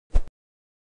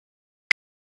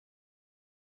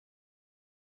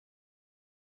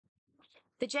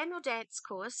The general dance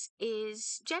course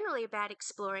is generally about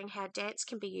exploring how dance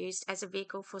can be used as a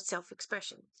vehicle for self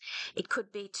expression. It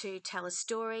could be to tell a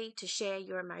story, to share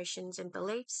your emotions and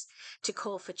beliefs, to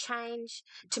call for change,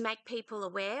 to make people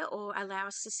aware or allow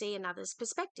us to see another's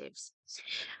perspectives.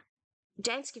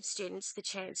 Dance gives students the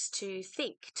chance to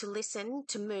think, to listen,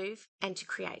 to move, and to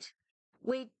create.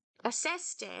 We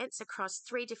assess dance across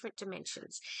three different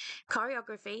dimensions: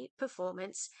 choreography,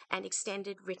 performance, and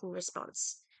extended written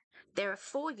response. There are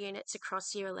 4 units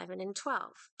across Year 11 and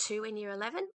 12, 2 in Year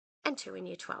 11 and 2 in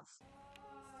Year 12.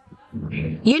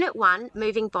 Unit 1,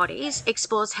 Moving Bodies,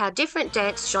 explores how different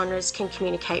dance genres can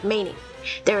communicate meaning.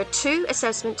 There are 2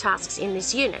 assessment tasks in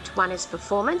this unit. One is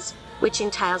performance, which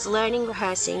entails learning,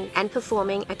 rehearsing, and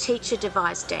performing a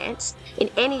teacher-devised dance in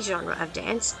any genre of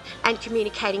dance and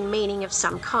communicating meaning of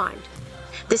some kind.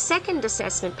 The second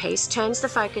assessment piece turns the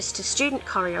focus to student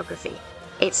choreography.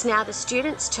 It's now the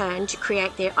students' turn to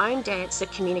create their own dance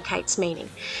that communicates meaning.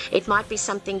 It might be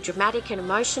something dramatic and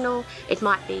emotional, it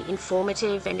might be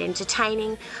informative and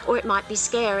entertaining, or it might be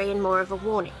scary and more of a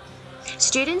warning.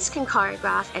 Students can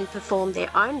choreograph and perform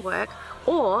their own work,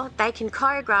 or they can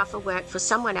choreograph a work for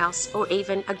someone else or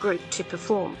even a group to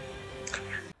perform.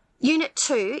 Unit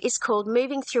 2 is called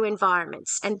Moving Through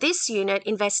Environments, and this unit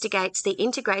investigates the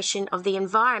integration of the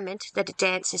environment that a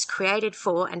dance is created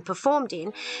for and performed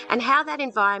in, and how that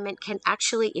environment can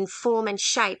actually inform and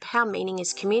shape how meaning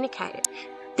is communicated.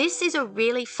 This is a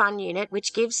really fun unit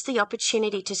which gives the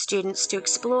opportunity to students to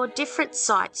explore different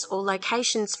sites or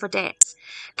locations for dance,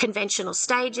 conventional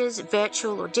stages,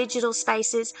 virtual or digital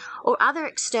spaces, or other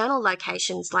external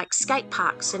locations like skate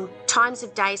parks and times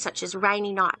of day such as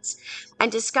rainy nights,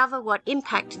 and discover what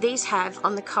impact these have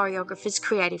on the choreographer's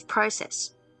creative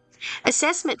process.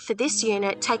 Assessment for this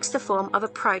unit takes the form of a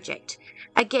project,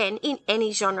 again in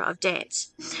any genre of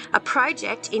dance. A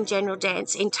project in general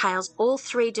dance entails all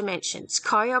 3 dimensions: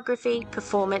 choreography,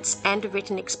 performance, and a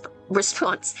written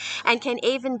response, and can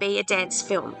even be a dance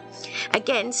film.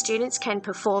 Again, students can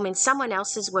perform in someone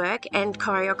else's work, and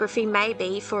choreography may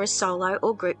be for a solo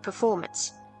or group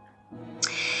performance.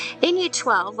 In Year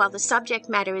 12, while the subject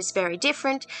matter is very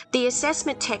different, the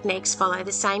assessment techniques follow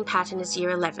the same pattern as Year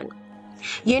 11.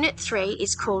 Unit 3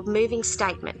 is called Moving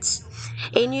Statements.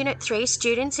 In Unit 3,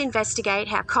 students investigate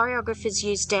how choreographers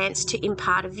use dance to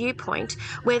impart a viewpoint,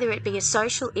 whether it be a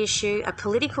social issue, a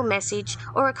political message,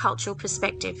 or a cultural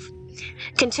perspective.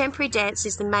 Contemporary dance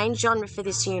is the main genre for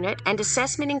this unit, and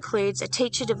assessment includes a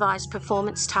teacher-devised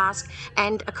performance task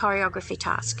and a choreography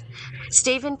task.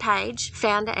 Stephen Page,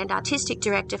 founder and artistic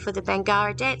director for the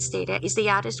Bangarra Dance Theatre, is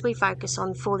the artist we focus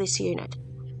on for this unit.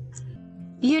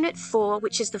 Unit 4,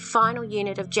 which is the final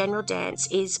unit of general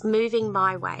dance, is Moving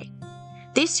My Way.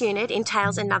 This unit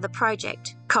entails another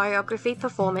project, choreography,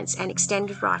 performance, and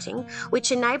extended writing,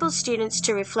 which enables students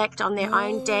to reflect on their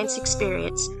own dance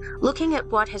experience, looking at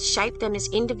what has shaped them as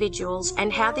individuals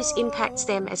and how this impacts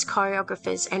them as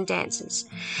choreographers and dancers.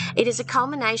 It is a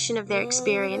culmination of their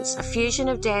experience, a fusion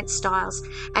of dance styles,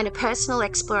 and a personal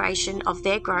exploration of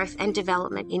their growth and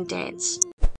development in dance.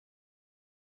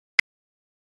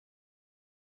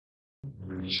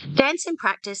 Dance in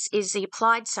practice is the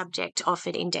applied subject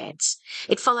offered in dance.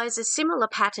 It follows a similar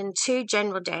pattern to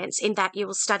general dance in that you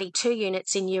will study 2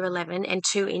 units in Year 11 and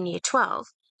 2 in Year 12.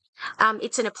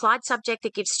 It's an applied subject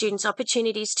that gives students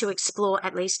opportunities to explore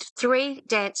at least 3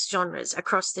 dance genres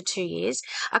across the 2 years,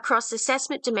 across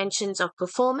assessment dimensions of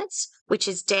performance, which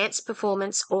is dance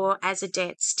performance or as a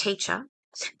dance teacher;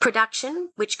 production,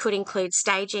 which could include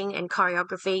staging and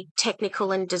choreography,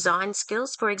 technical and design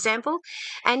skills, for example;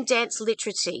 and dance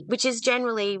literacy, which is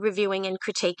generally reviewing and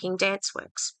critiquing dance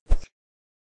works.